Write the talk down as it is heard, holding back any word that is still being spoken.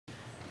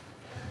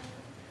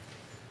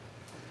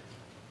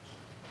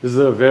This is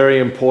a very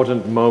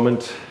important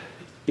moment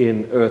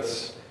in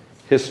Earth's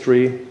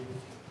history.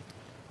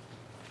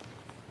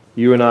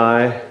 You and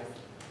I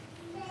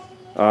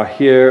are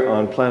here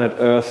on planet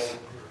Earth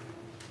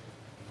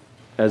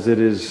as it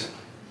is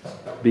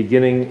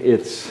beginning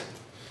its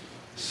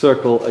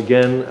circle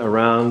again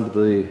around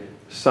the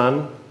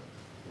sun.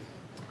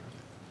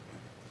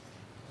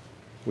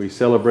 We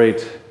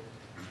celebrate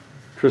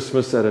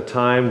Christmas at a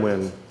time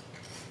when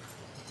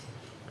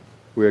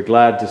we're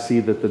glad to see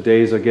that the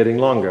days are getting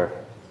longer.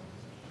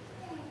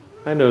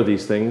 I know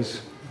these things.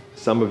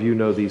 Some of you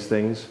know these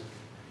things.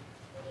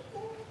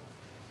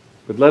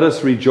 But let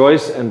us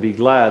rejoice and be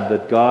glad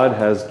that God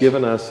has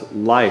given us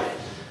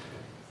life.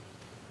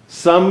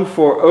 Some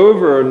for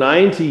over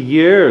 90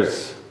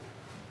 years.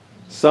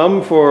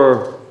 Some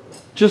for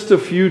just a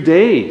few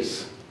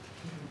days,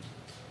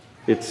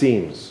 it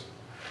seems.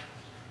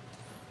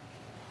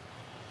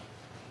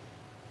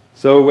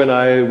 So when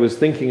I was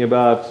thinking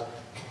about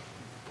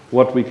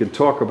what we could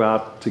talk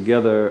about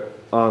together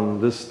on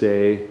this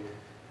day,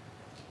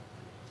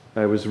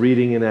 I was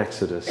reading in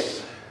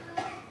Exodus.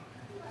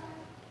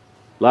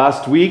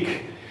 Last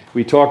week,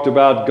 we talked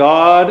about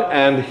God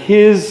and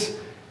His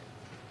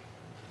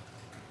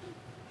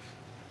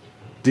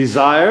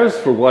desires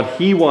for what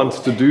He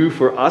wants to do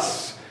for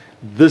us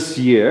this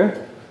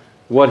year,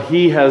 what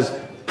He has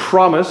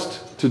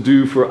promised to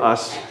do for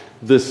us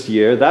this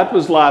year. That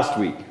was last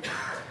week.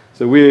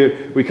 So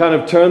we kind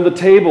of turned the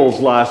tables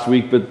last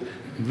week, but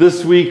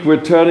this week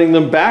we're turning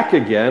them back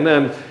again.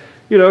 And,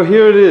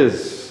 here it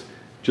is.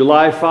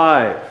 July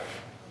 5.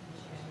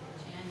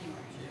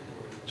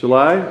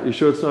 July? You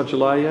sure it's not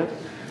July yet?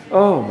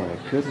 Oh my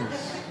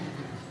goodness.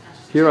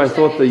 Here I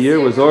thought the year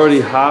was already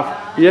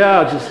half.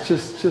 Yeah,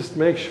 just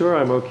make sure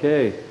I'm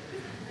okay.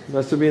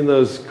 Must have been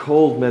those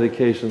cold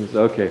medications.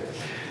 Okay.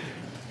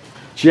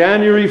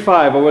 January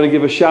 5. I want to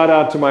give a shout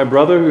out to my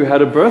brother who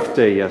had a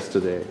birthday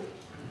yesterday.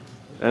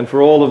 And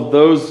for all of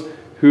those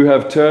who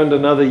have turned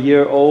another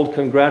year old,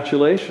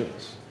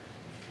 congratulations.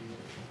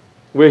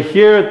 We're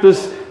here at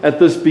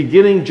this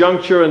beginning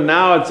juncture, and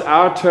now it's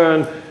our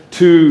turn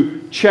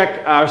to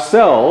check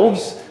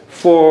ourselves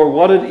for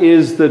what it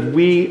is that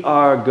we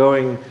are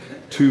going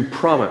to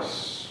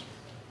promise.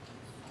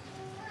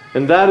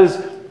 And that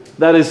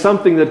is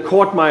something that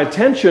caught my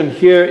attention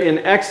here in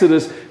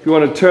Exodus. If you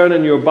want to turn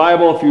in your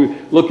Bible, if you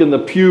look in the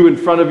pew in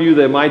front of you,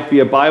 there might be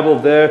a Bible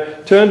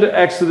there. Turn to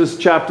Exodus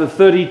chapter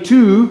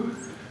 32,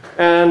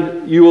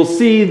 and you will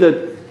see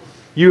that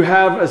you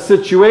have a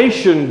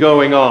situation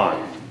going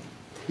on.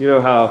 You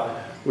know how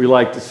we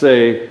like to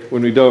say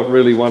when we don't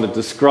really want to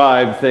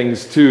describe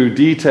things too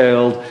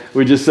detailed,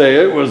 we just say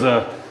it was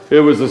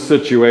a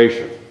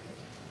situation.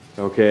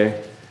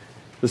 Okay?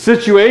 The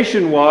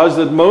situation was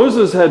that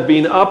Moses had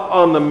been up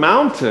on the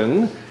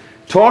mountain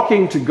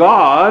talking to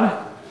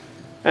God,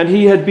 and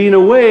he had been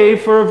away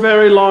for a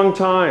very long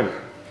time.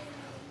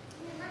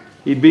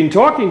 He'd been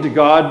talking to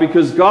God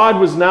because God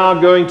was now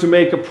going to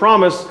make a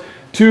promise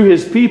to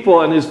his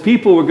people, and his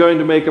people were going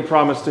to make a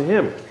promise to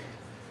him.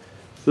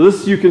 So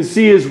this, you can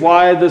see, is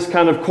why this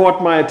kind of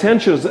caught my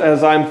attention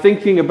as I'm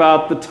thinking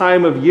about the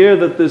time of year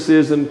that this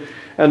is and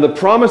the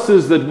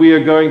promises that we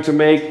are going to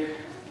make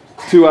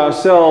to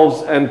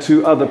ourselves and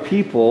to other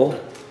people.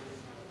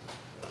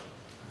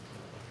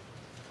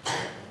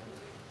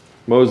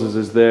 Moses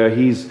is there.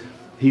 He's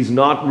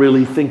not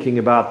really thinking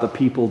about the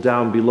people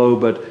down below,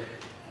 but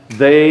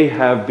they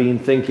have been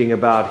thinking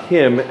about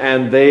him,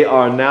 and they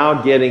are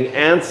now getting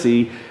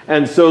antsy.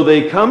 And so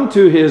they come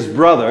to his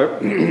brother,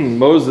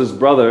 Moses'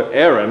 brother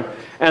Aaron,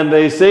 and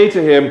they say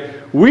to him,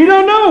 "We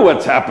don't know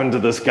what's happened to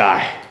this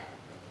guy.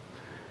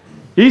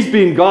 He's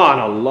been gone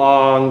a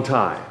long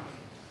time.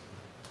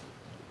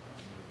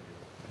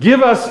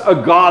 Give us a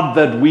God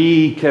that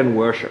we can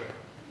worship."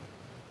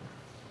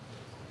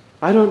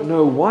 I don't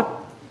know what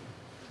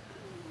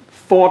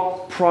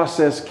thought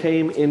process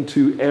came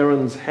into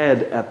Aaron's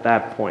head at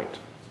that point.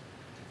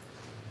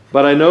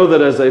 But I know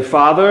that as a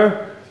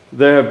father,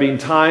 there have been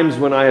times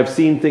when I have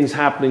seen things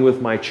happening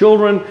with my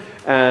children,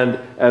 and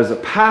as a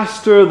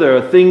pastor, there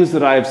are things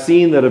that I have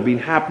seen that have been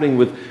happening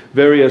with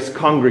various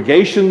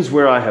congregations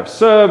where I have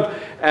served,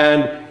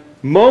 and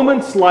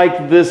moments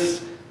like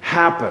this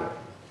happen,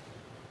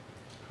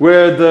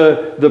 where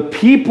the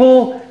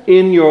people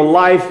in your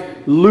life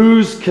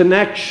lose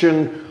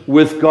connection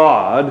with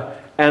God,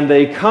 and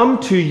they come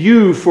to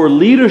you for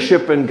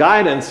leadership and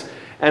guidance,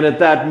 and at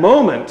that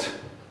moment,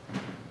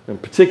 and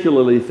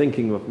particularly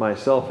thinking of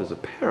myself as a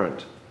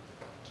parent,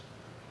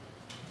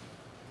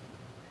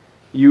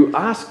 you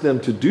ask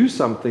them to do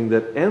something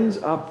that ends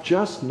up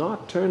just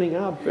not turning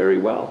out very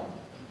well.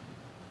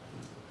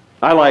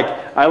 I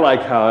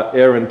like how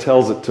Aaron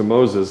tells it to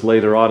Moses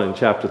later on in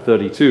chapter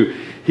 32.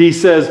 He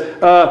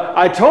says,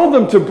 I told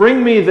them to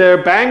bring me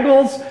their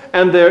bangles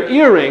and their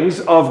earrings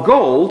of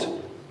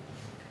gold.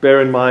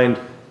 Bear in mind,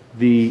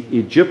 the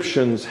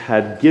Egyptians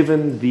had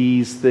given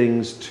these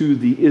things to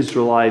the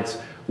Israelites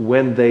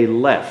when they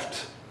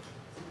left.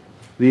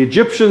 The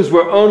Egyptians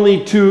were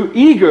only too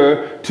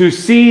eager to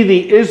see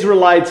the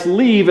Israelites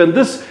leave, and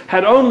this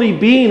had only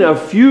been a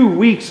few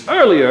weeks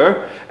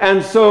earlier.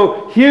 And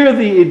so here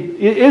the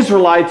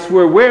Israelites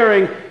were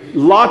wearing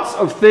lots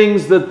of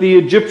things that the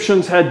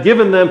Egyptians had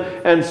given them.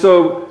 And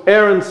so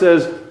Aaron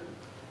says,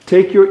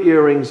 take your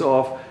earrings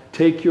off,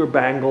 take your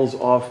bangles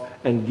off,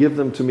 and give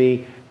them to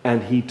me.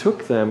 And he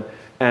took them.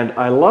 And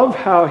I love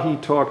how he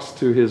talks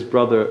to his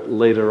brother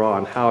later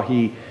on, how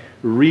he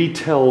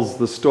retells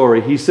the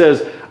story. He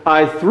says,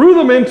 I threw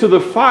them into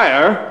the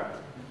fire,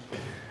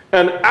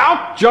 and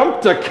out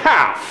jumped a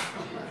calf.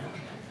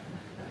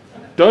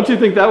 Don't you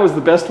think that was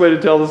the best way to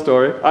tell the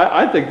story?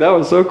 I think that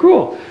was so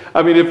cool.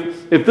 I mean,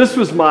 if this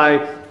was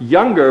my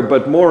younger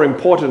but more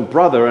important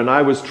brother, and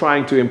I was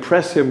trying to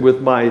impress him with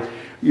my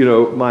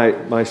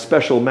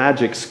special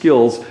magic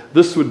skills,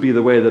 this would be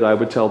the way that I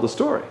would tell the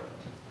story.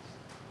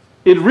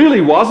 It really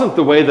wasn't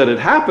the way that it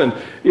happened.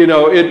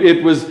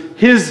 It was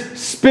his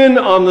spin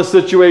on the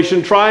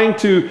situation, trying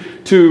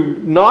to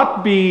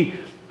not be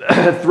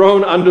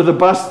thrown under the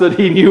bus that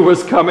he knew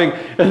was coming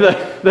and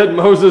that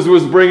Moses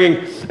was bringing.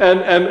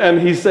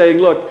 And he's saying,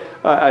 look,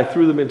 I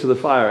threw them into the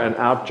fire, and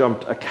out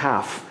jumped a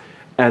calf,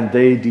 and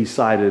they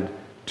decided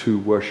to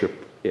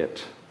worship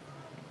it.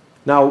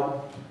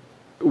 Now,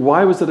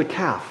 why was it a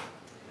calf?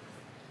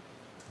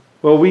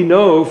 Well, we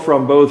know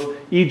from both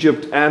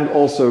Egypt and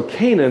also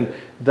Canaan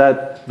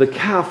that the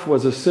calf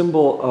was a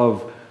symbol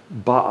of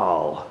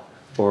Baal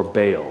or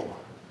Baal,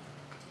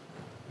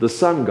 the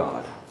sun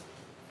god.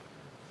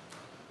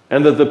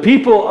 And that the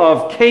people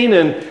of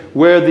Canaan,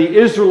 where the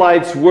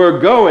Israelites were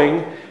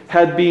going,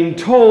 had been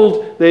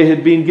told, they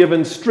had been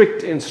given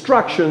strict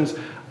instructions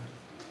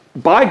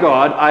by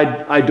God,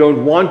 I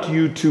don't want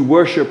you to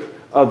worship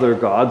other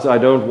gods. I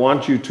don't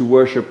want you to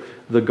worship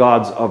the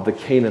gods of the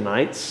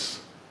Canaanites.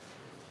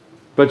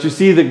 But you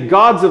see, the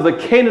gods of the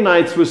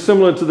Canaanites were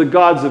similar to the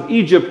gods of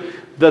Egypt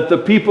that the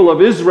people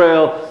of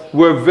Israel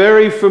were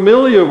very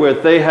familiar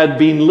with. They had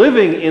been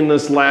living in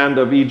this land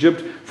of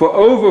Egypt for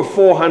over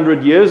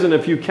 400 years, and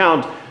if you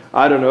count,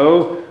 I don't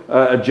know,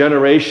 a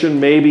generation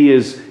maybe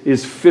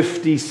is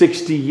 50,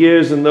 60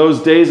 years in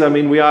those days. I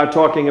mean, we are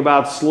talking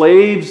about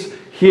slaves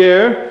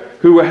here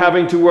who were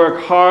having to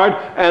work hard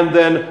and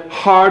then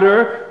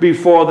harder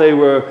before they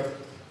were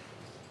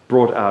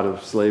brought out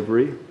of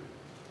slavery.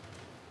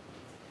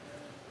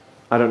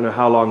 I don't know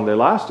how long they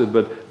lasted,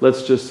 but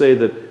let's just say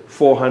that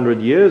 400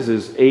 years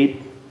is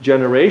 8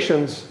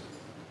 generations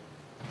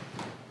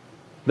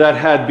that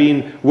had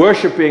been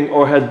worshiping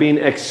or had been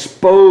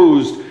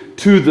exposed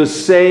to the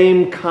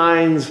same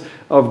kinds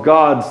of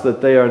gods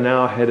that they are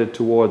now headed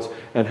towards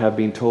and have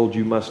been told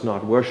you must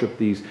not worship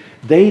these.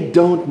 They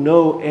don't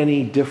know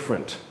any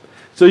different.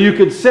 So you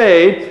could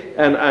say,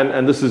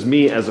 and this is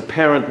me as a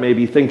parent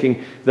maybe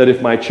thinking that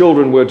if my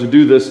children were to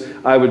do this,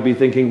 I would be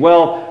thinking,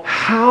 well,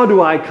 how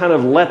do I kind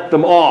of let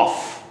them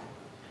off?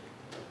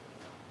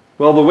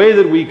 Well, the way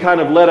that we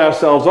kind of let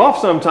ourselves off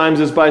sometimes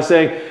is by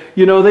saying,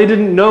 they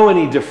didn't know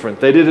any different.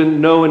 They didn't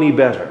know any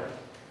better.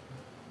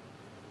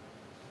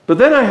 But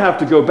then I have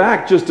to go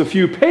back just a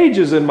few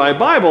pages in my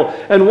Bible,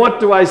 and what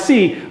do I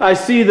see? I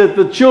see that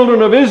the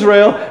children of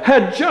Israel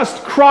had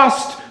just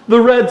crossed the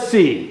Red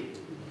Sea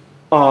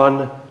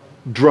on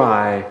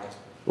dry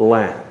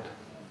land.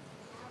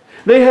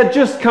 They had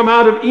just come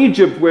out of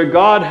Egypt, where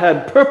God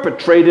had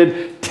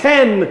perpetrated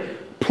 10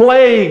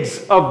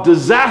 plagues of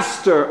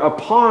disaster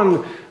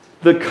upon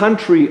the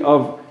country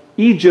of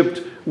Egypt,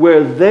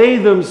 where they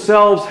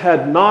themselves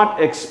had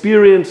not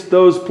experienced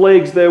those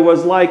plagues. There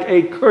was like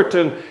a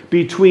curtain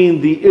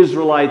between the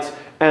Israelites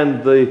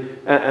and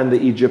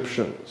the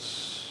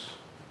Egyptians.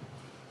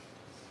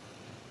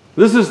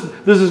 This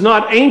is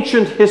not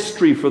ancient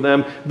history for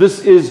them.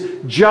 This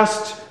is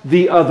just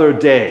the other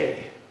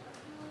day.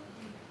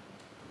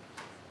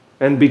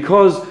 And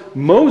because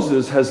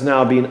Moses has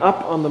now been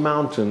up on the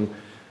mountain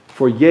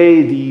for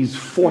these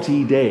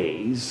 40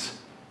 days,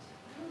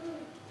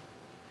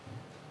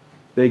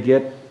 they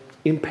get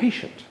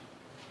impatient.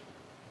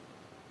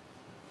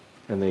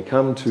 And they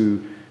come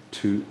to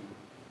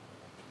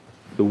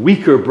the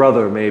weaker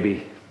brother,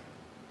 maybe.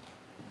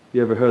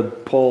 You ever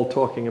heard Paul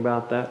talking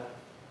about that?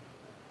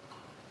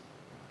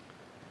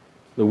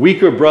 The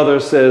weaker brother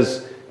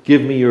says,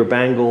 give me your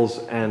bangles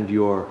and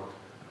your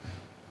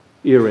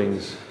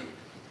earrings.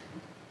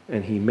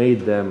 And he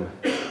made them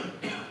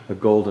a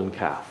golden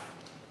calf.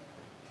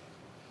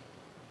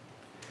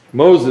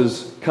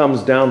 Moses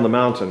comes down the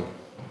mountain.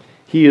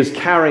 He is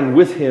carrying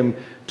with him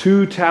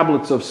 2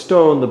 tablets of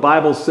stone, the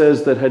Bible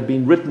says, that had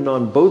been written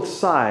on both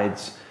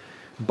sides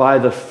by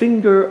the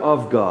finger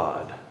of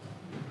God.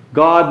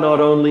 God not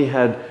only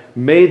had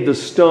made the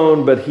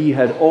stone, but he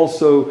had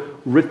also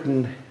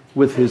written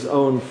with his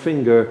own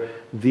finger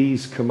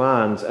these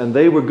commands. And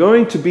they were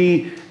going to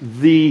be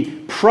the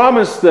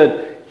promise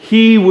that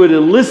he would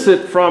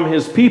elicit from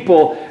his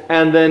people,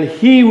 and then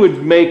he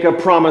would make a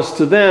promise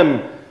to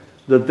them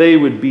that they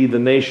would be the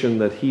nation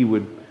that he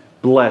would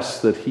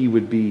bless, that he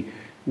would be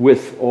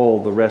with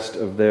all the rest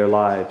of their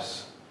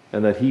lives.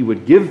 and that he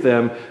would give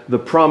them the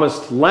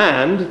promised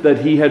land that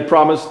he had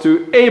promised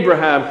to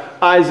Abraham,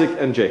 Isaac,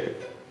 and Jacob.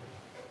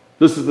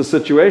 This is the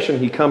situation.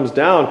 He comes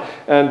down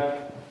and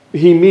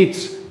he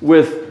meets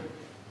with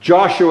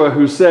Joshua,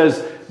 who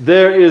says,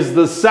 "There is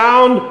the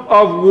sound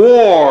of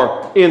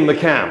war in the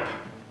camp."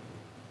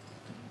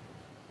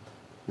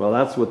 Well,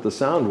 that's what the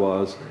sound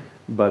was,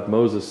 but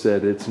Moses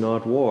said, "It's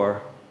not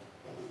war."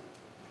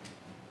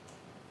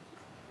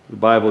 The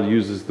Bible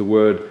uses the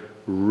word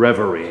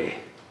reverie.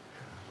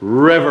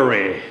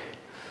 Reverie.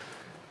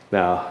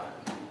 Now,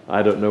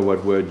 I don't know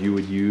what word you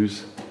would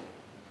use,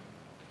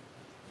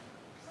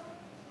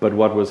 but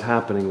what was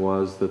happening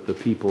was that the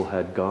people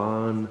had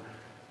gone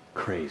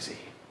crazy.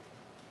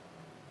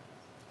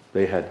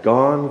 They had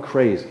gone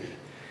crazy.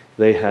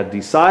 They had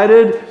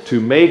decided to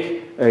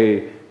make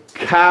a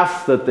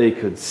calf that they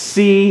could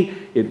see.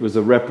 It was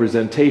a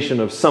representation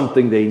of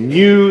something they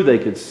knew. They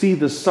could see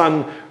the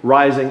sun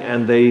rising,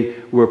 and they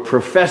were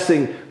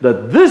professing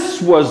that this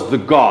was the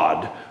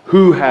God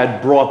who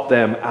had brought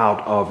them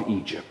out of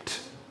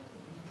Egypt.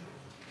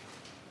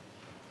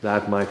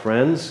 That, my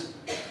friends,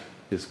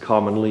 is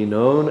commonly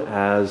known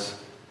as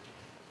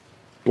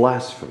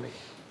blasphemy.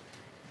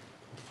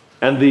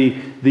 And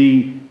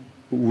the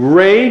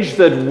rage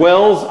that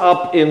wells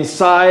up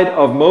inside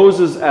of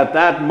Moses at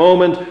that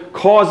moment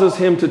causes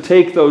him to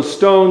take those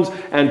stones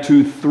and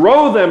to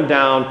throw them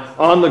down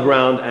on the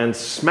ground and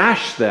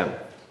smash them.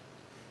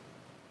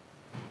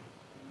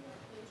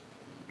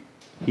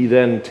 He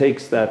then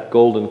takes that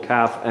golden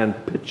calf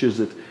and pitches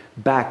it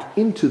back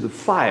into the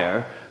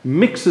fire,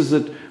 mixes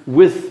it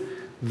with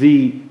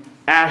the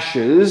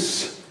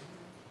ashes,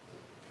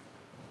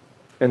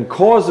 and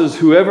causes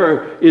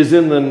whoever is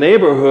in the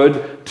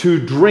neighborhood to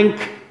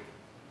drink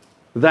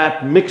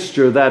that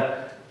mixture,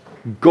 that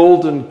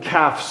golden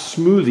calf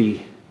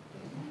smoothie.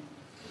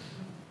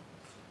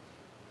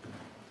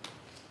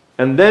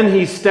 And then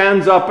he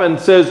stands up and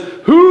says,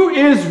 "Who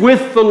is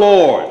with the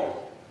Lord?"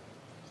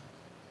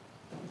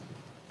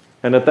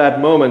 And at that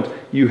moment,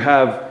 you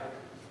have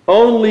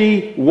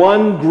only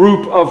one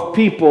group of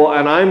people,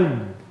 and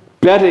I'm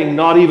betting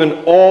not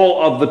even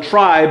all of the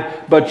tribe,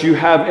 but you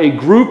have a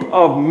group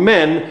of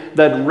men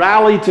that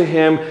rally to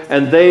him,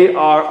 and they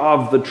are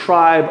of the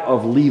tribe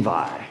of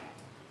Levi.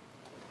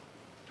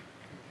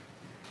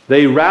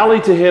 They rally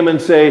to him and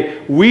say,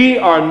 "We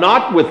are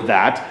not with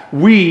that,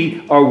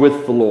 we are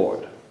with the Lord."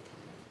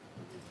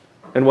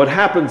 And what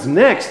happens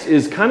next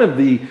is kind of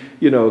the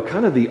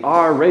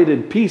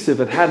R-rated piece. If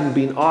it hadn't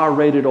been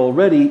R-rated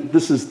already,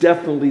 this is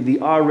definitely the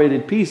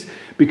R-rated piece,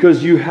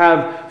 because you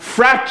have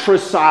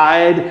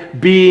fratricide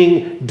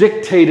being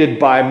dictated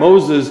by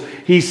Moses.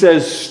 He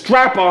says,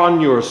 "Strap on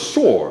your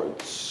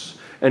swords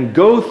and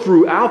go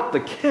throughout the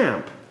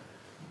camp.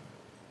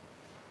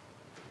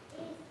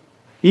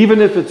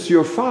 Even if it's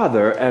your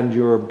father and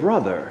your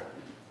brother,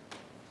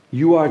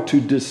 you are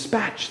to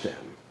dispatch them."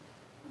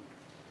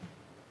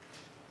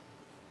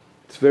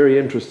 It's very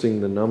interesting,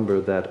 the number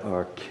that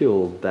are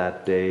killed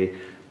that day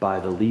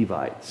by the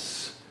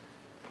Levites.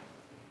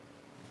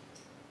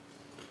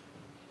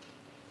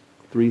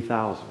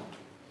 3,000.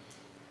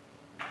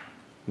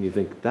 And you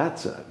think,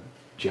 that's a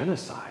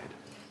genocide.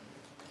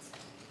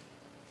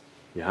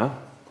 Yeah?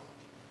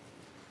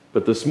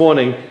 But this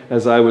morning,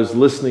 as I was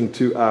listening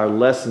to our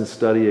lesson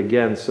study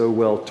again, so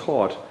well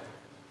taught,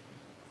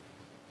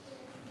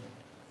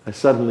 I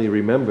suddenly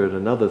remembered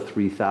another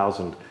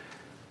 3,000.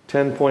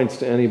 10 points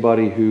to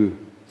anybody who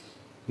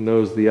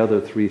knows the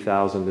other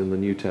 3,000 in the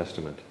New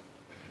Testament.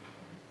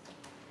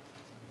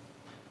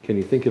 Can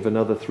you think of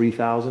another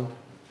 3,000?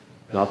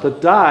 Not that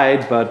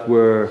died, but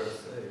were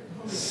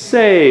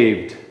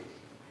saved.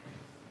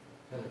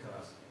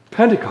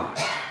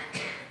 Pentecost.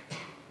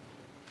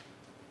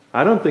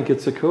 I don't think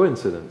it's a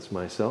coincidence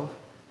myself.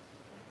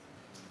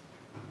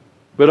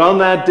 But on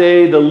that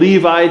day, the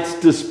Levites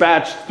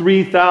dispatched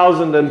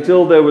 3,000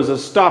 until there was a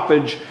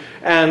stoppage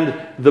and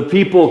the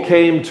people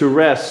came to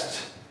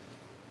rest.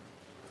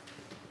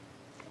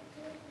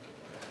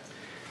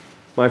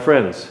 My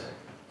friends,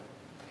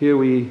 here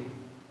we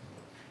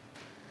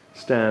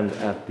stand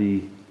at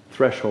the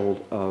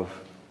threshold of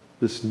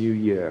this new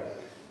year,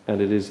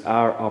 and it is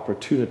our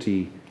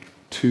opportunity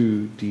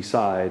to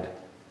decide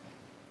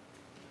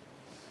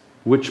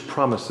which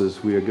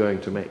promises we are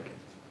going to make.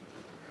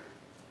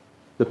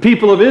 The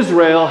people of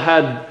Israel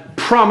had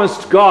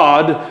promised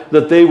God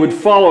that they would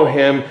follow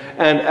him,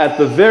 and at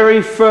the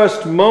very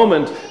first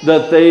moment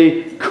that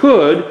they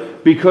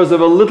could, because of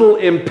a little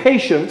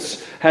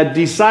impatience, had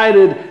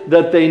decided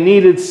that they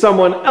needed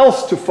someone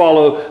else to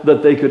follow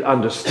that they could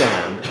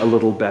understand a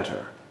little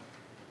better.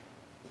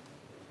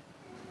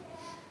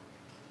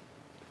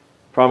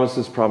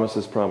 Promises,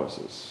 promises,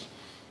 promises.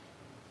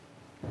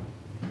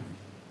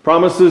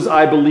 Promises,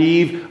 I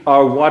believe,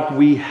 are what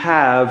we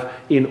have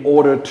in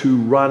order to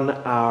run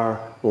our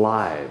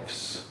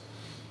lives.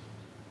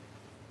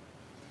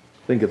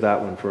 Think of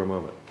that one for a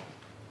moment.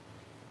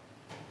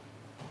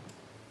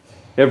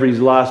 Every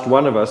last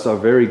one of us are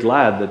very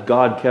glad that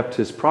God kept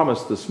his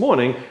promise this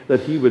morning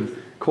that he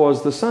would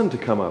cause the sun to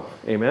come up.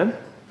 Amen?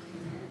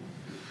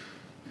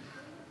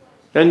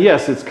 And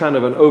yes, it's kind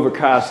of an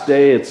overcast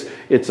day.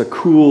 It's a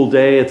cool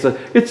day.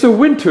 It's a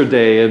winter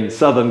day in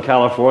Southern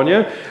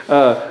California.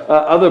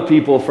 Other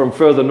people from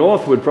further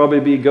north would probably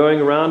be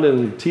going around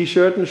in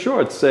t-shirt and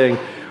shorts saying,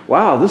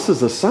 wow, this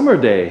is a summer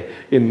day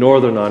in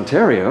Northern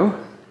Ontario.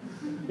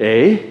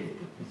 Eh?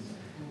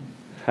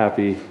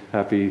 Happy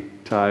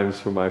times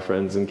for my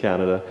friends in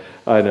Canada.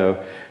 I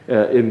know.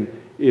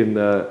 In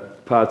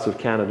parts of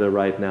Canada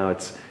right now,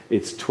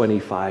 it's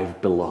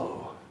 25 below.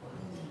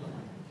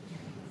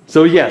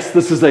 So yes,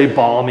 this is a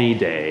balmy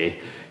day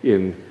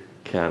in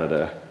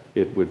Canada.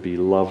 It would be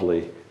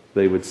lovely.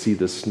 They would see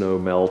the snow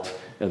melt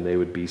and they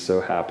would be so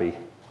happy.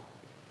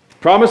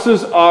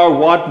 Promises are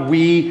what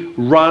we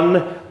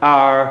run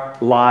our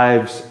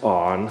lives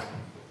on.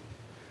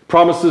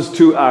 Promises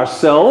to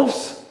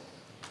ourselves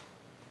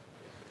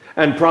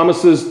and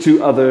promises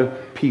to other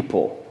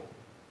people.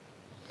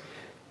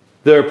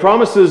 There are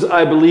promises,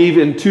 I believe,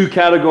 in two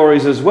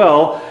categories as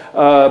well.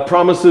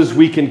 Promises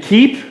we can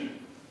keep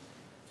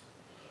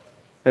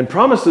and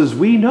promises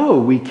we know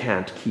we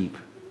can't keep,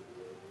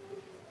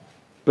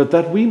 but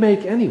that we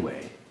make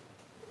anyway.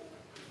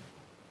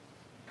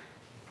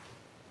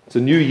 It's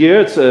a new year.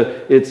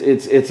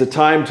 It's a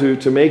time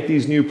to make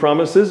these new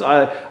promises.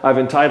 I've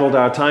entitled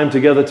our time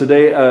together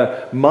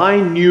today, My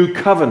New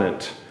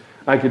Covenant.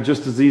 I could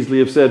just as easily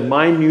have said,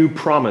 My New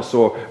Promise,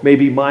 or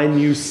maybe My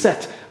New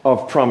Set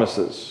of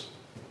Promises.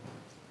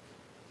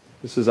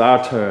 This is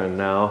our turn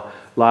now.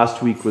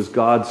 Last week was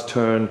God's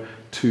turn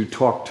to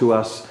talk to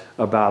us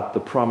about the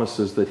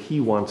promises that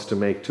He wants to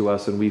make to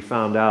us, and we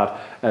found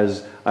out,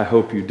 as I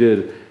hope you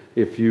did,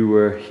 if you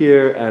were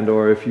here and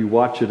or if you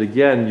watch it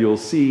again, you'll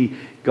see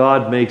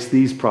God makes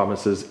these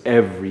promises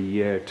every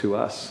year to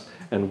us,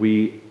 and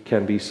we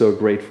can be so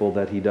grateful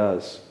that He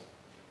does.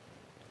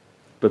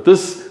 But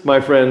this,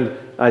 my friend,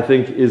 I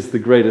think is the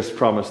greatest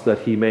promise that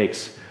He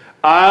makes.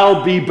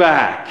 I'll be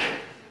back.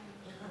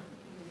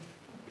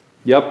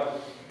 Yep.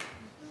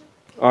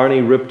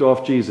 Arnie ripped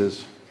off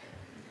Jesus.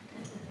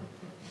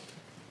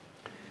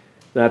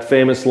 That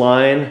famous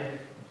line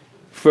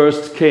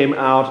first came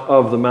out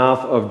of the mouth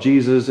of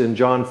Jesus in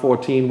John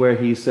 14, where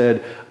He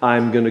said,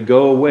 I'm going to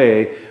go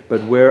away,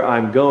 but where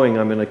I'm going,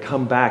 I'm going to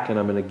come back and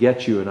I'm going to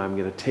get you and I'm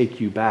going to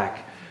take you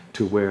back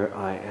to where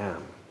I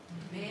am.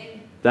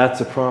 Amen.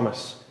 That's a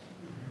promise.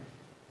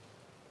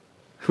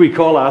 We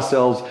call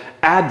ourselves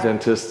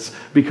Adventists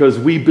because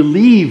we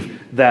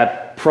believe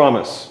that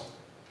promise.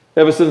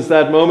 Ever since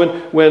that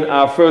moment when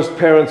our first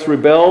parents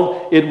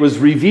rebelled, it was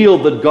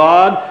revealed that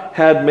God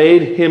had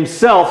made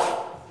Himself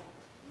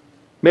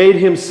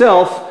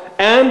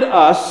and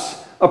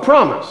us a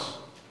promise.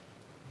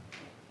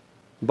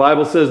 The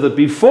Bible says that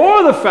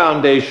before the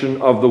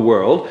foundation of the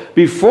world,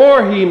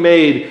 before He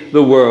made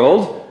the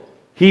world,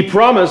 He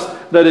promised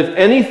that if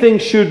anything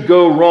should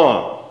go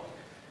wrong,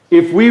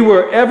 if we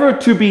were ever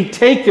to be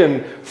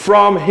taken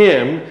from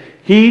Him,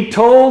 He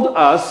told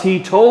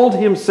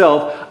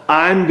Himself,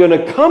 I'm going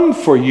to come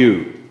for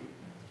you.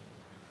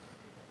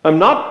 I'm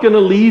not going to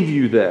leave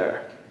you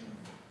there.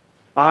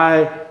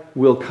 I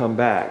will come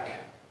back.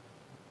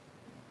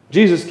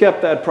 Jesus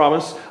kept that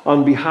promise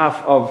on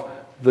behalf of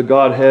the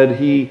Godhead.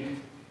 He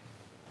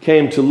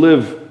came to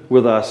live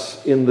with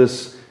us in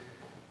this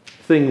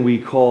thing we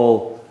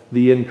call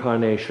the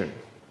incarnation.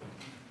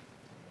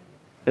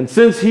 And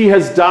since He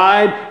has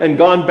died and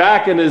gone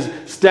back and is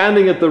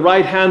standing at the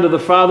right hand of the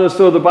Father,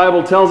 so the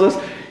Bible tells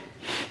us,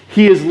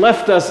 He has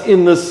left us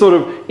in this sort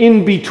of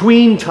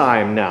in-between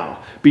time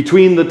now,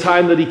 between the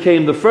time that He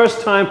came the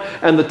first time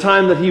and the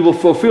time that He will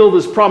fulfill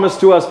this promise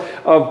to us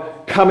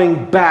of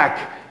coming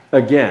back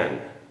again.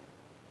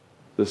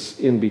 This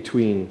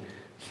in-between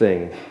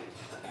thing.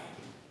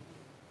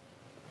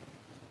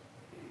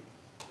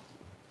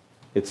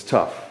 It's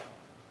tough.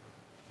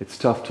 It's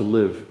tough to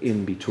live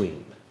in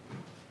between.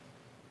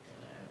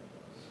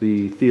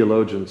 The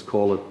theologians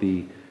call it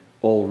the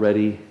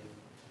already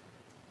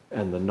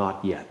and the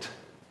not yet.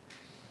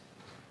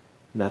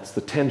 And that's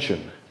the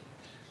tension.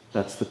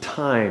 That's the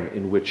time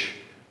in which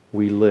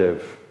we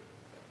live.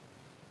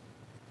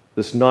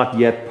 This not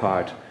yet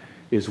part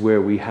is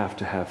where we have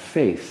to have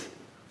faith,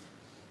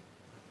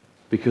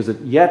 because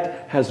it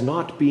yet has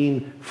not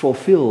been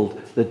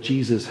fulfilled that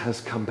Jesus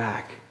has come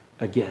back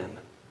again.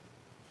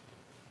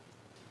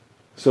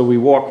 So we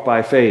walk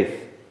by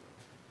faith.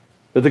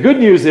 But the good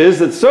news is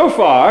that so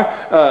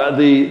far,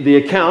 the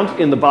account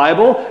in the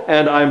Bible,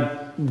 and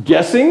I'm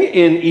guessing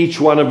in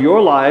each one of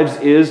your lives,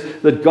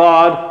 is that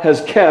God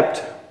has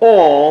kept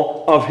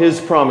all of His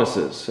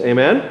promises.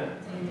 Amen?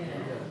 Amen.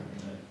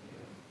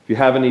 If you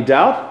have any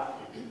doubt,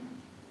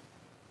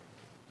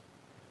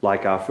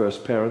 like our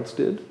first parents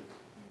did,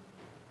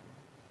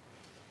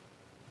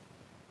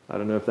 I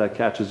don't know if that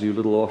catches you a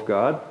little off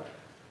guard,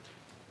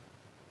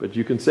 but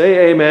you can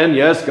say amen.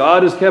 Yes,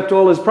 God has kept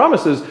all His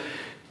promises.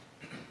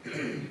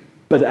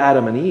 But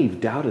Adam and Eve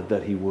doubted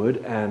that He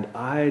would, and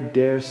I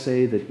dare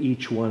say that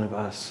each one of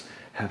us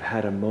have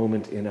had a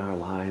moment in our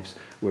lives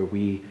where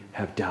we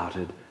have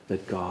doubted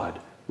that God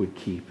would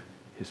keep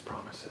His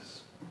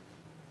promises.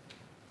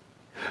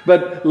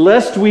 But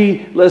lest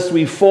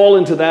we fall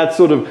into that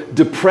sort of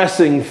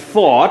depressing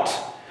thought,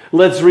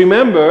 let's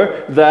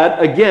remember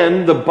that,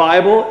 again, the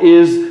Bible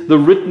is the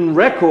written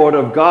record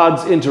of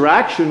God's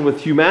interaction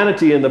with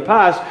humanity in the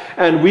past,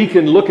 and we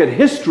can look at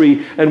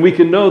history and we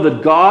can know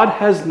that God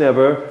has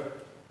never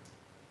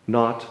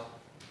not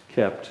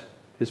kept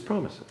his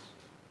promises.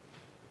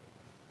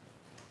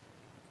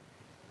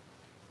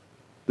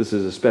 This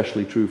is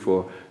especially true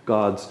for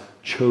God's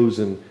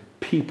chosen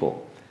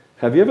people.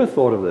 Have you ever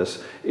thought of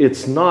this?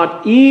 It's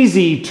not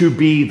easy to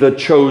be the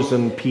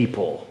chosen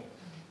people.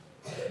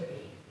 Have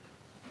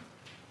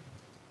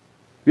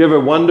you ever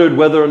wondered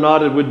whether or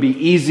not it would be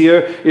easier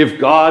if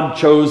God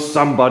chose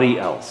somebody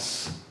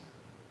else?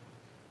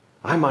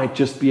 I might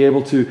just be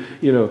able to,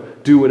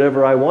 do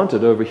whatever I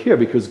wanted over here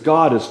because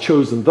God has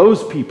chosen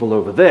those people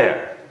over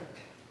there.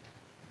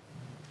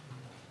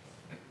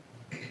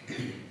 It's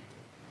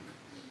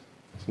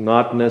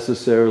not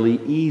necessarily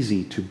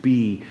easy to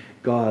be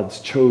God's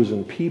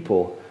chosen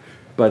people,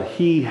 but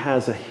he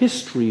has a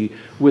history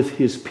with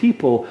his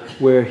people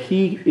where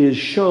he is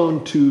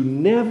shown to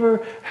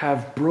never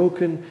have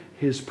broken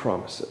his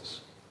promises.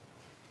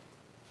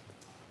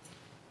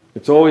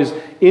 It's always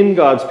in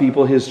God's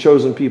people, his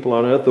chosen people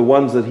on earth, the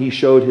ones that he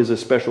showed his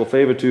especial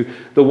favor to,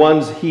 the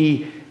ones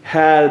he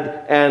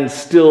had and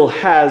still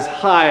has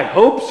high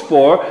hopes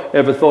for.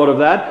 Ever thought of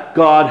that?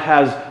 God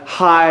has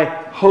high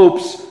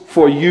hopes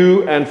for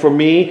you and for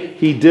me.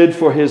 He did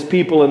for his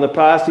people in the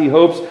past. He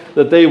hopes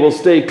that they will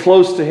stay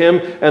close to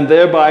him and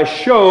thereby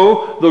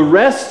show the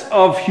rest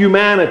of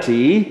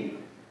humanity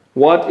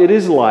what it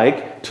is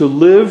like to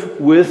live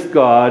with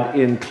God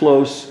in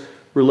close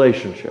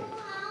relationship.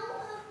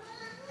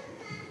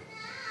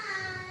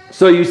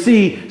 So you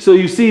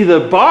see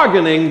the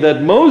bargaining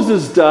that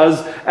Moses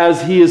does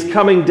as he is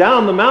coming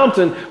down the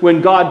mountain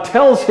when God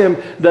tells him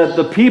that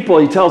the people,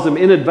 he tells him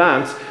in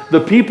advance,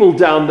 the people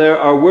down there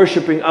are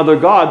worshiping other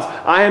gods.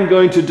 I am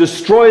going to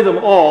destroy them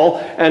all.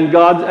 And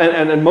God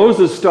and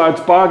Moses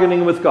starts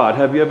bargaining with God.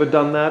 Have you ever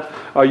done that?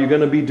 Are you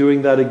going to be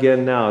doing that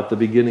again now at the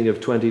beginning of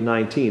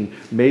 2019?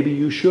 Maybe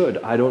you should.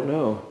 I don't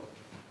know.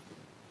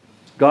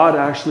 God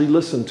actually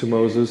listened to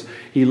Moses.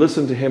 He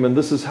listened to him, and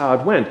this is how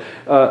it went.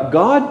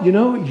 God,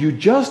 you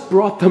just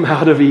brought them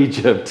out of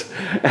Egypt.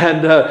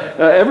 And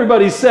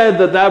everybody said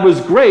that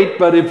was great,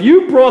 but if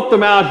you brought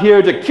them out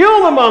here to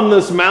kill them on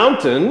this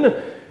mountain,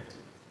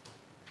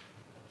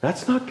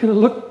 that's not going to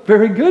look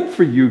very good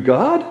for you,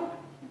 God.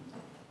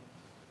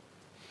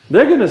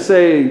 They're going to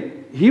say,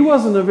 he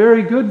wasn't a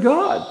very good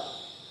God.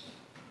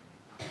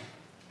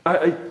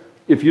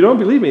 If you don't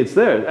believe me, it's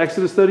there.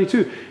 Exodus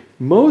 32.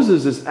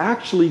 Moses is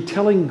actually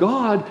telling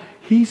God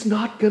he's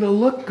not going to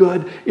look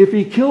good if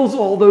he kills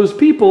all those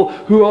people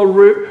who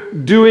are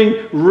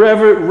doing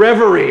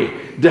reverie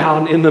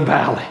down in the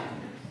valley.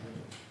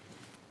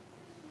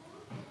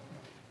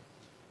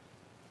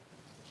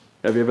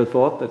 Have you ever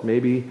thought that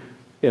maybe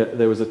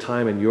there was a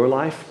time in your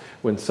life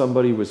when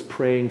somebody was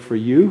praying for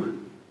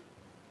you?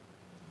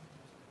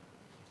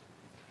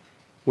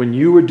 When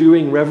you were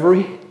doing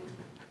reverie?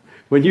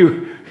 When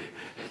you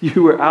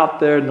were out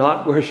there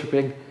not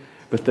worshiping?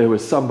 But there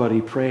was somebody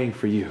praying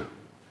for you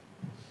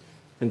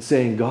and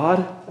saying,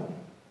 God,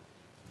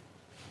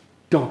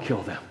 don't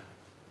kill them.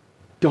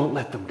 Don't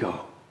let them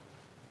go.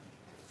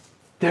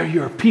 They're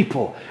your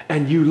people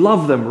and you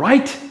love them,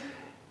 right?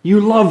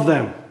 You love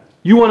them.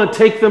 You want to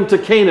take them to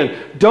Canaan.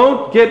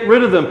 Don't get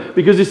rid of them.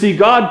 Because you see,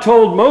 God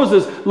told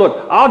Moses,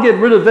 look, I'll get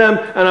rid of them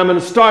and I'm going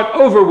to start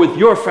over with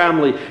your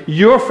family.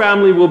 Your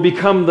family will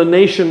become the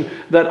nation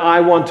that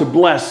I want to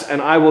bless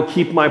and I will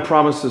keep my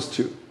promises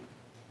to.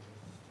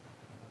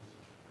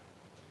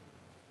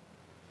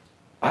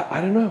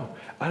 I don't know.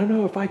 I don't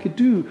know if I could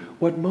do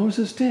what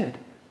Moses did.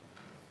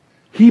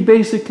 He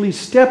basically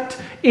stepped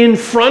in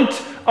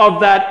front of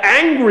that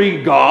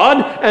angry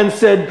God and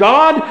said,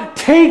 God,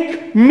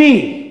 take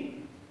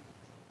me.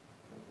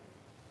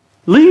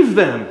 Leave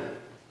them.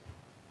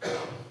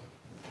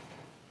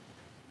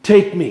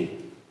 Take me.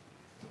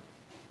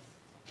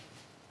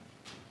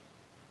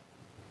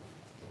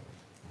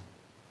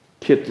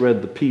 Kit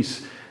read the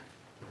piece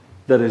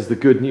that is the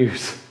good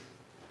news.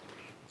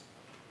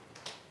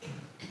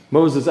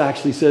 Moses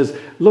actually says,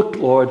 look,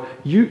 Lord,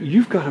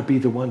 you've got to be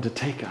the one to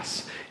take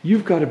us.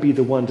 You've got to be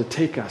the one to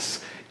take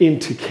us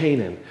into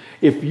Canaan.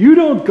 If you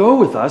don't go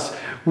with us,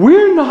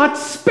 we're not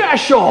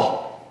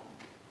special.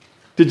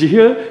 Did you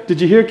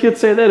hear Kit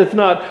say that? If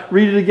not,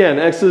 read it again.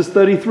 Exodus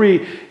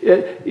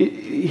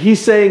 33.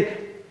 He's saying,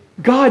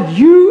 God,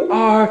 you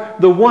are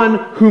the one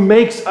who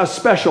makes us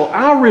special.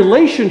 Our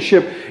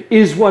relationship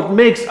is what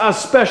makes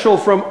us special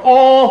from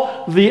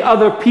all the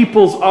other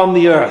peoples on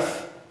the earth.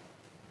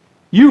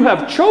 You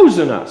have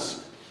chosen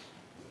us.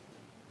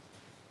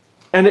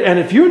 And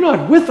if you're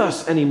not with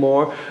us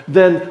anymore,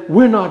 then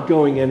we're not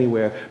going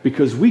anywhere,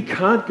 because we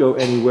can't go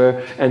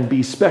anywhere and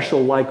be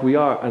special like we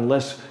are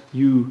unless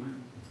you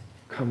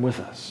come with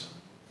us.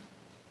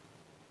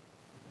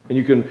 And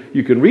you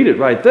can read it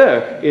right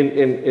there.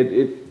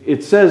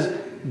 It says,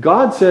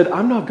 God said,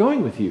 I'm not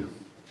going with you.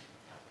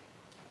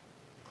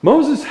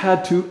 Moses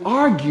had to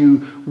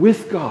argue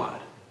with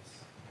God,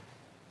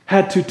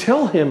 had to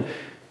tell him,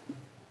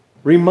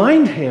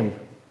 remind him,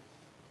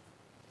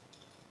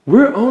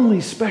 we're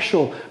only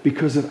special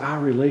because of our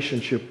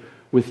relationship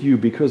with you,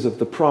 because of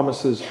the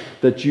promises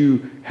that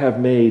you have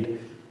made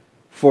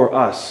for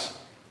us.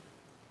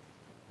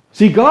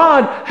 See,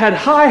 God had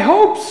high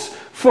hopes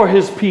for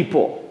his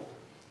people,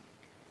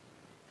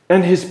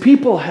 and his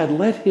people had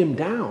let him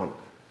down.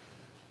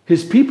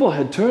 His people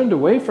had turned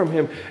away from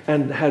him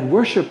and had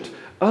worshipped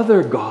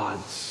other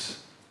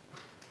gods.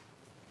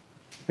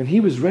 And he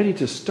was ready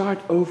to start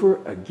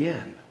over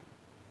again.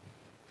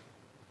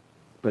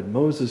 But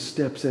Moses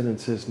steps in and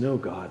says, no,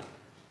 God,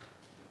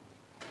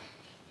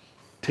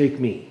 take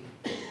me.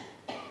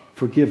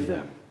 Forgive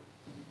them.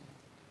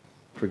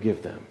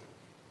 Forgive them.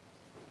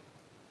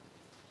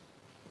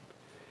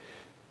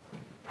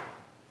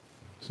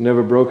 He's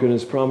never broken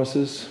his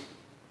promises.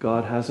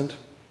 God hasn't.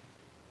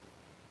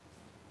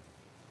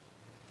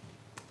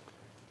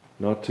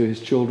 Not to his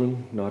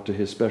children, not to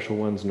his special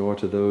ones, nor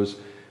to those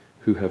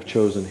who have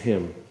chosen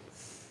him.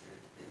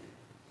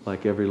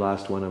 Like every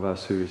last one of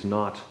us who is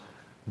not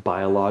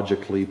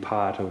biologically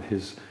part of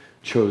his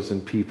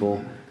chosen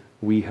people,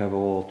 we have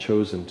all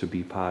chosen to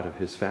be part of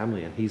his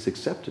family, and he's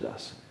accepted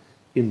us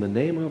in the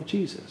name of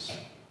Jesus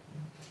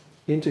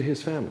into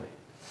his family.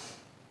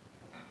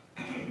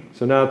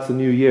 So now it's the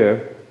new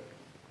year.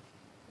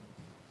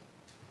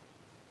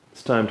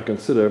 It's time to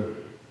consider.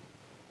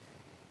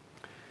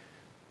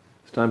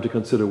 It's time to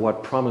consider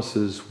what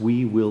promises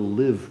we will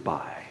live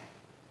by.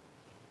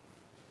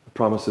 The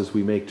promises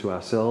we make to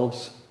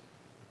ourselves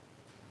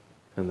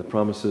and the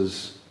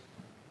promises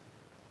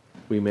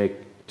we make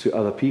to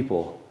other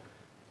people.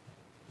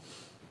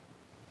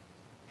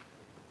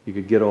 You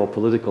could get all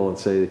political and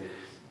say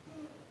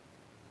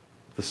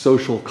the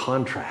social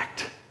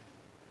contract.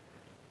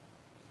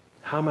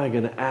 How am I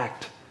going to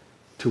act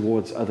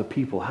towards other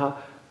people? How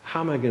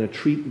am I going to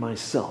treat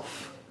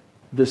myself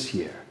this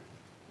year?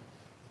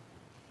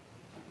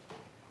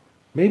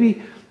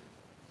 Maybe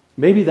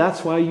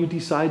that's why you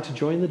decide to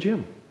join the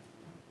gym.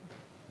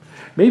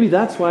 Maybe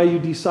that's why you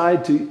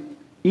decide to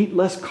eat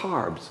less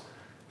carbs.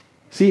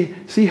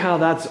 See how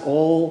that's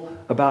all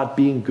about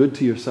being good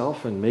to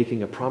yourself and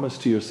making a promise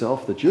to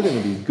yourself that you're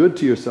going to be good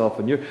to yourself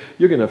and you're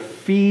going to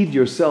feed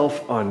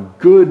yourself on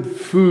good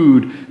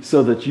food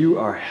so that you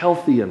are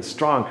healthy and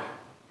strong.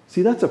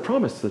 See, that's a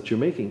promise that you're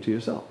making to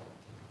yourself.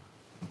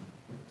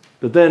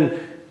 But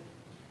then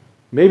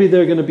maybe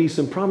there are going to be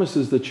some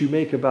promises that you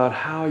make about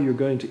how you're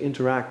going to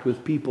interact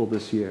with people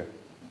this year.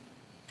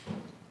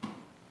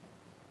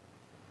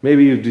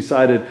 Maybe you've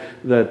decided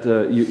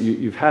that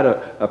you've had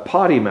a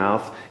potty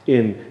mouth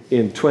in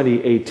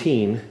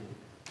 2018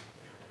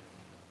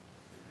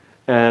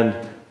 and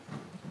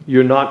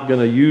you're not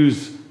going to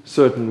use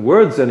certain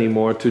words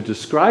anymore to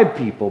describe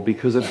people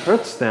because it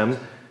hurts them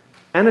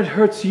and it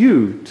hurts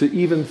you to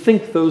even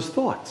think those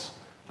thoughts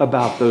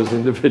about those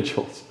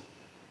individuals.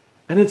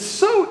 And it's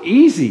so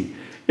easy.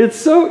 It's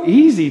so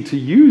easy to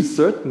use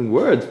certain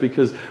words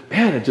because,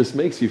 man, it just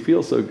makes you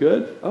feel so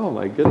good. Oh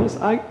my goodness,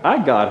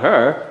 I got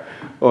her.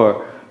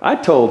 Or I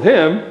told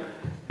him,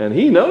 and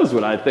he knows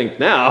what I think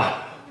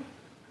now.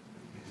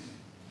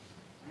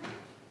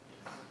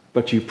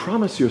 But you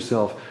promise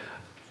yourself,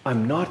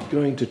 I'm not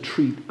going to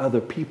treat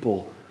other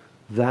people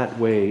that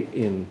way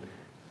in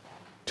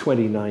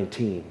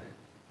 2019.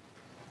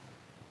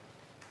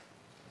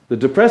 The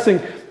depressing,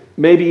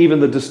 maybe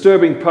even the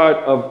disturbing part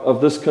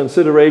of this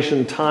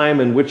consideration time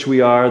in which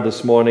we are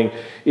this morning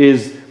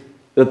is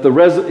that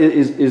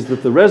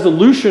the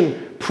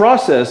resolution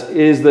process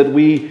is that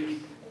we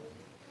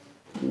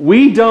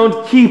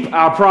don't keep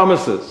our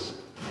promises.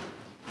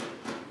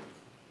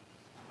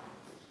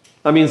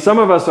 I mean, some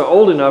of us are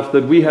old enough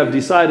that we have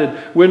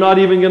decided we're not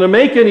even going to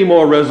make any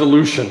more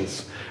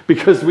resolutions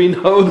because we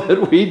know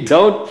that we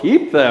don't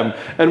keep them.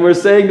 And we're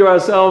saying to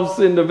ourselves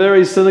in a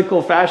very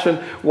cynical fashion,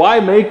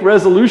 why make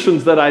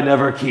resolutions that I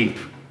never keep?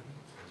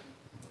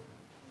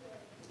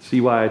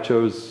 See why I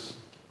chose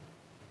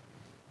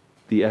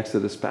the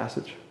Exodus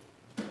passage?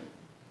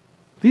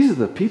 These are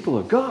the people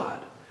of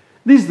God.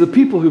 These are the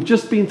people who've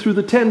just been through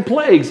the 10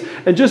 plagues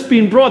and just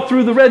been brought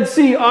through the Red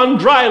Sea on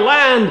dry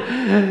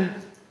land.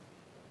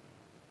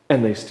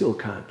 And they still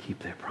can't keep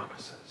their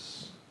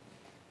promises.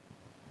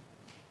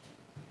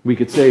 We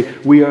could say,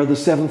 we are the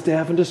Seventh-day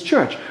Adventist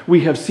Church.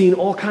 We have seen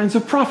all kinds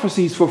of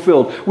prophecies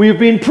fulfilled. We have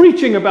been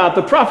preaching about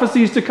the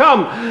prophecies to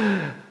come.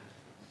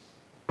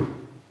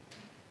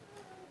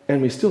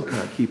 And we still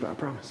can't keep our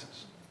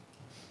promises.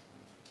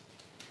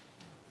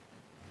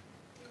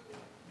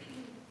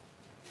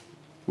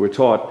 We're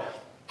taught,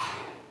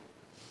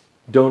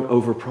 don't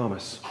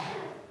overpromise.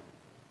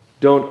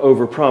 Don't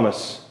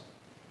overpromise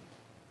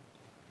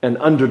and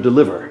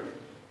underdeliver.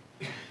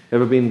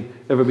 Ever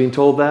been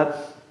told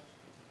that?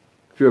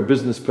 If you're a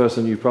business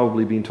person, you've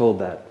probably been told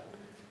that.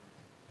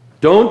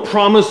 Don't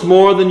promise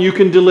more than you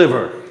can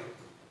deliver.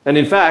 And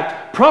in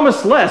fact,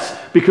 promise less,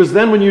 because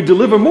then when you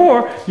deliver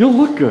more, you'll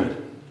look good.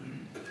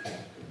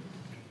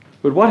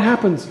 But what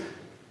happens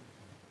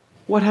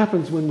what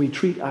happens when we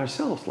treat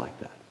ourselves like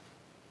that?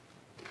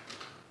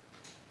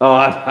 Oh,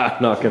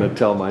 I'm not going to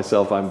tell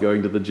myself I'm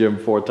going to the gym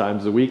 4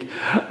 times a week.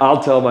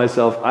 I'll tell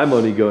myself I'm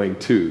only going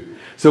 2.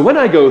 So when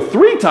I go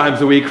 3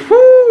 times a week,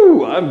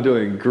 whoo, I'm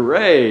doing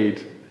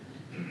great.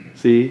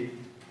 See,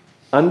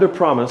 under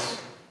promise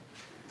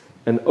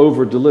and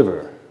over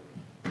deliver.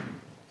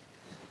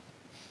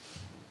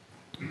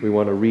 We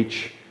want to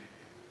reach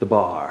the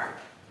bar.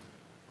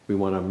 We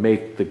want to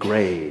make the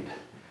grade.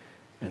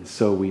 And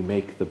so we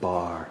make the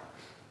bar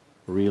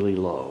really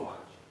low.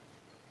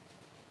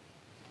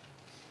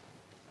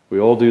 We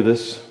all do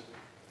this.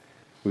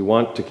 We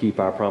want to keep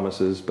our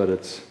promises, but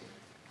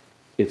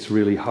it's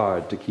really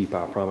hard to keep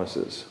our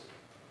promises.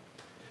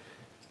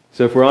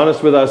 So if we're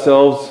honest with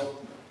ourselves,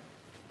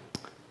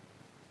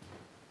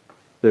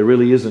 there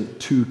really isn't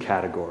 2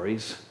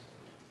 categories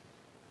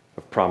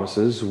of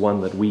promises,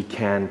 one that we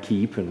can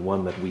keep and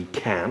one that we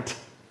can't.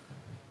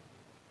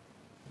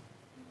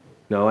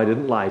 No, I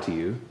didn't lie to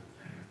you.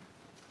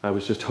 I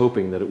was just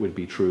hoping that it would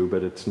be true,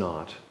 but it's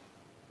not.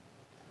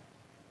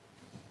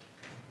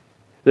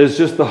 There's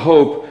just the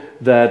hope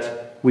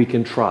that we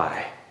can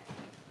try,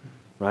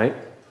 right?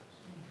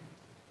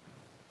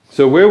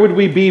 So where would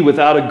we be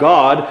without a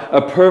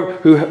God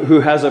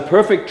who has a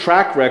perfect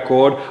track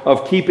record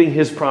of keeping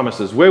his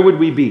promises? Where would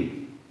we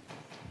be?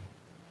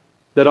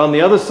 That on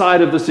the other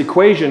side of this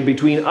equation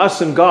between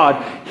us and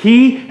God,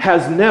 he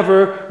has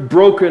never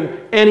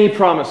broken any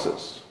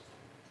promises.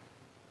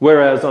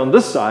 Whereas on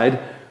this side,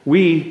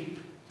 we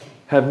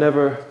have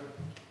never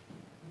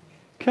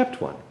kept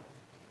one.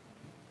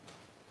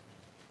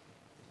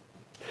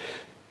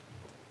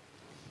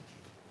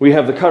 We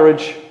have the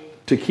courage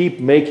to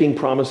keep making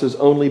promises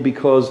only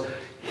because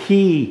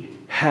he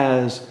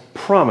has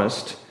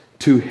promised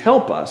to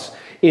help us.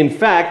 In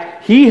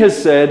fact, he has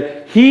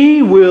said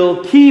he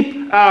will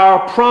keep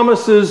our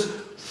promises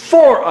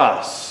for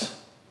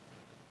us.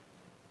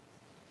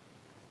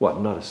 What,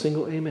 not a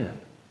single amen?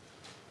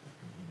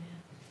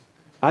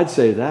 I'd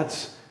say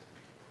that's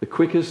the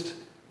quickest,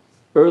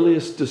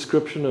 earliest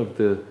description of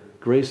the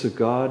grace of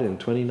God in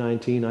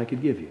 2019 I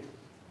could give you.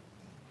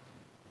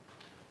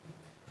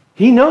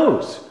 He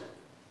knows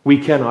we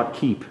cannot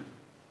keep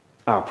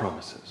our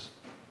promises.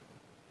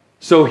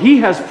 So he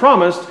has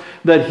promised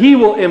that he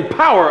will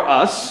empower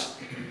us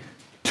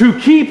to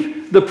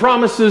keep the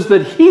promises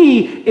that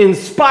he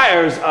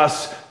inspires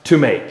us to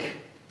make.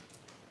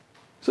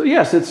 So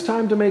yes, it's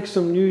time to make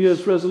some New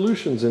Year's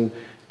resolutions in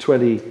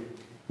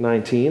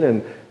 2019,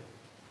 and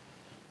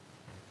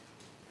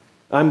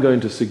I'm going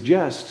to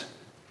suggest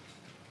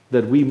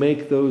that we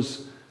make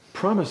those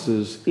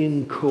promises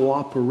in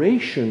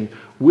cooperation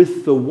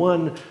with the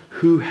one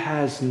who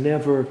has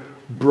never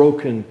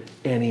broken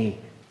any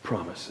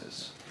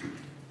promises.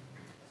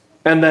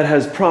 And that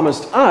has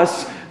promised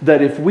us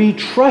that if we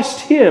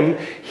trust him,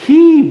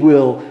 he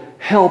will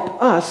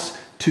help us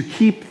to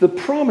keep the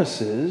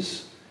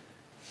promises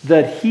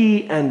that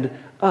he and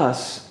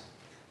us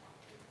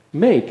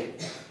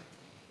make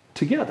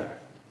together.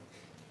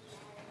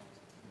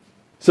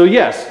 So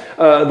yes,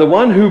 the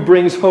one who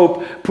brings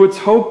hope puts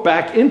hope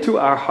back into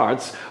our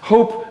hearts.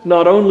 Hope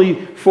not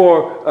only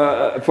for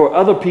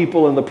other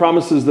people and the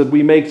promises that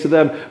we make to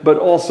them, but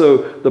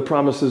also the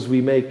promises we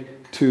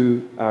make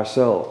to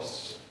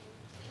ourselves.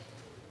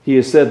 He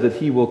has said that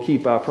he will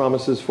keep our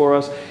promises for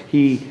us.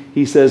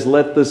 He says,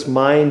 let this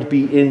mind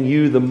be in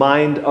you, the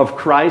mind of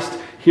Christ.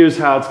 Here's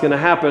how it's going to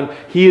happen.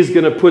 He is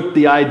going to put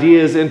the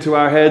ideas into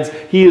our heads.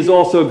 He is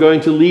also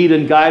going to lead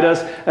and guide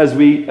us. As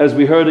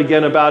we heard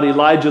again about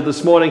Elijah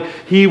this morning,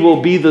 he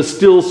will be the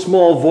still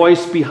small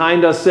voice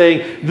behind us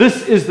saying,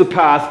 this is the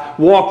path,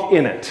 walk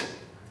in it.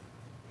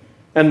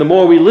 And the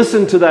more we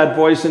listen to that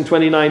voice in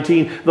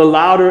 2019, the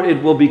louder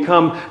it will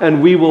become,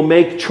 and we will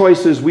make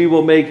choices, we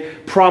will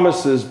make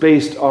promises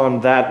based on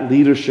that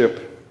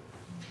leadership.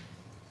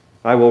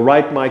 I will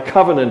write my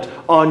covenant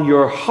on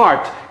your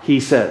heart, he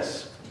says.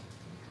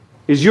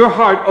 Is your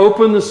heart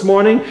open this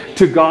morning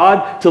to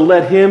God to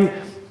let him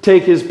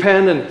take his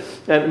pen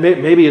and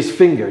maybe his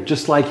finger,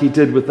 just like he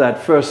did with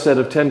that first set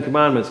of 10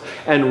 commandments,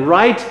 and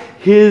write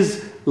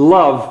his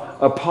love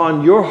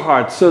upon your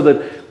heart so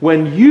that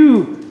when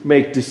you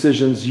make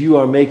decisions, you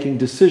are making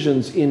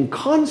decisions in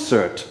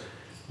concert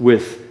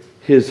with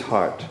his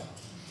heart?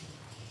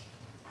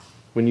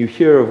 When you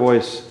hear a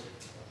voice,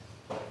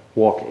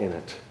 walk in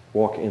it.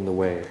 Walk in the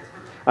way.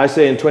 I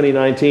say in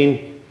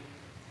 2019,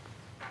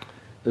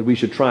 that we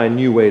should try a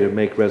new way to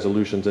make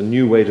resolutions, a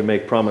new way to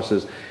make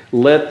promises.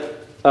 Let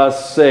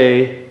us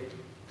say,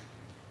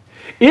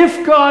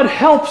 if God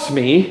helps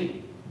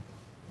me, ...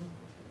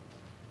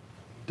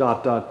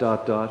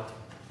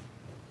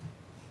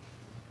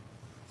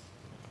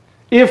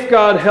 If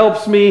God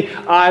helps me,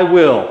 I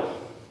will.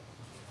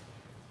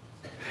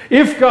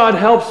 If God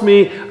helps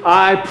me,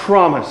 I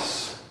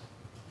promise.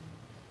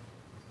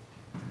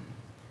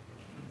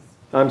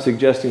 I'm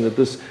suggesting that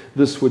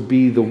this would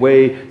be the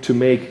way to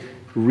make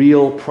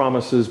real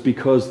promises,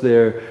 because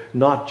they're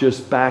not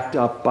just backed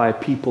up by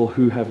people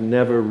who have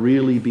never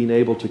really been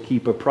able to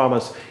keep a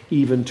promise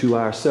even to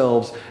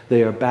ourselves.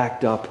 They are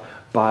backed up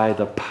by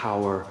the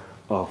power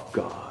of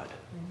God.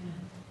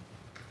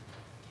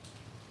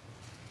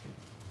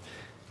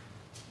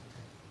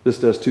 This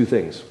does two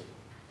things.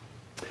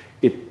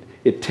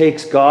 It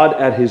takes God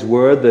at His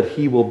word that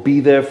He will be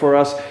there for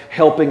us,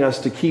 helping us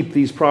to keep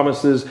these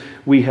promises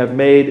we have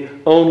made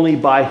only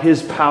by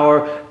His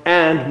power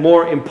and,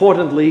 more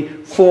importantly,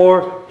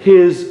 for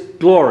His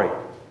glory.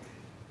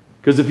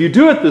 Because if you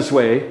do it this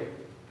way,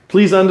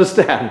 please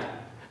understand,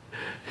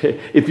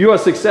 if you are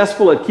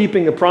successful at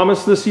keeping a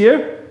promise this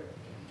year,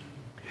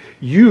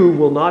 you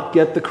will not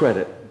get the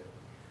credit.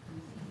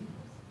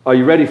 Are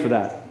you ready for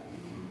that?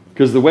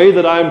 Because the way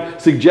that I'm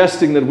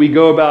suggesting that we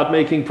go about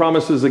making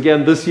promises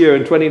again this year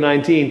in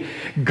 2019,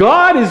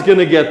 God is going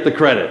to get the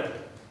credit.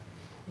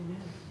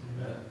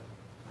 Amen.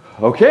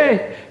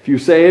 Okay, if you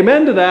say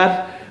amen to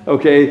that,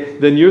 okay,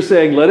 then you're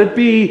saying, let it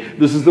be.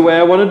 This is the way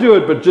I want to do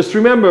it. But just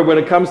remember, when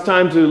it comes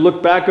time to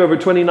look back over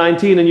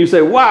 2019 and you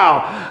say,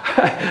 wow,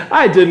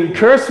 I didn't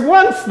curse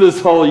once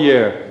this whole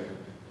year.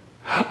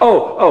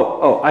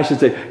 I should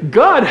say,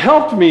 God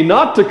helped me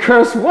not to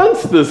curse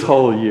once this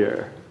whole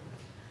year.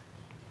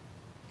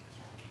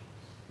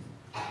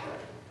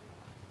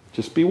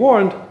 Just be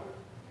warned.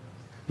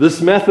 This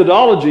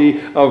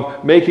methodology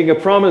of making a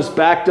promise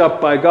backed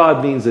up by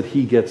God means that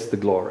He gets the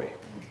glory.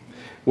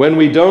 When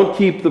we don't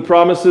keep the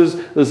promises,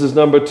 this is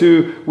number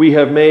 2, we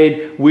have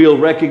made, we'll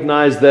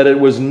recognize that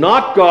it was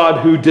not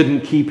God who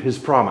didn't keep His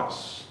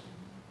promise.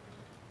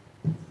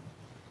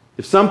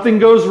 If something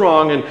goes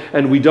wrong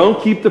and we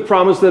don't keep the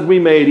promise that we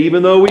made,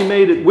 even though we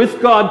made it with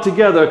God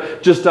together,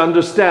 just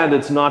understand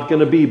it's not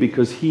going to be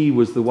because He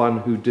was the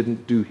one who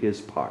didn't do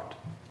His part.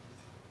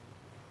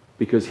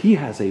 Because He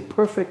has a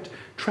perfect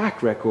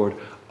track record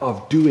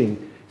of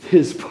doing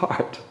His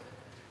part.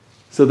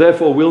 So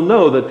therefore, we'll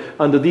know that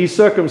under these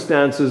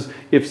circumstances,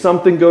 if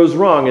something goes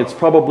wrong, it's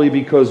probably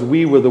because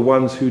we were the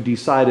ones who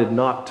decided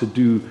not to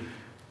do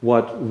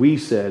what we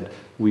said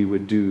we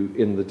would do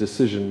in the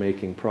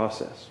decision-making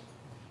process.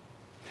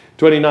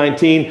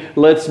 2019,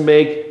 let's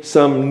make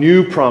some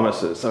new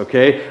promises,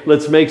 okay?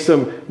 Let's make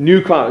some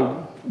new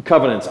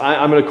covenants.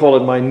 I'm going to call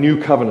it my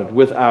new covenant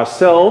with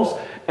ourselves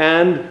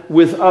and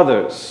with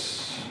others.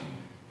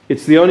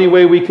 It's the only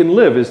way we can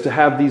live is to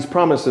have these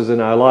promises in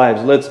our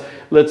lives.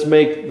 Let's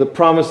make the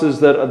promises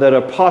that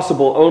are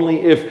possible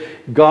only if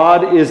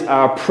God is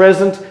our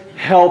present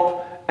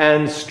help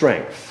and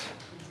strength.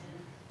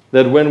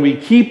 That when we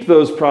keep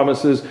those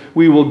promises,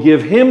 we will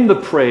give Him the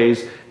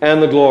praise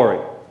and the glory.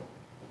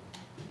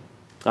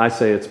 I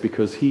say it's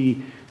because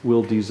He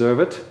will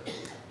deserve it,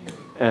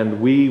 and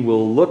we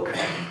will look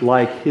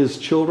like His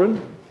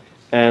children,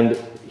 and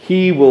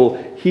He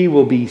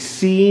will be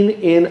seen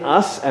in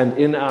us and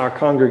in our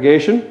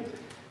congregation.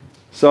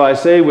 So I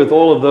say with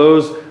all of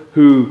those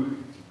who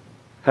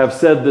have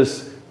said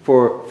this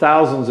for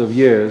thousands of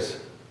years,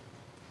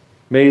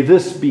 may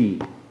this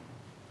be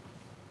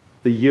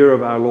the year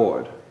of our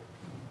Lord,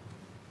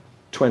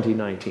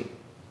 2019.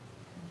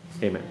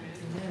 Amen.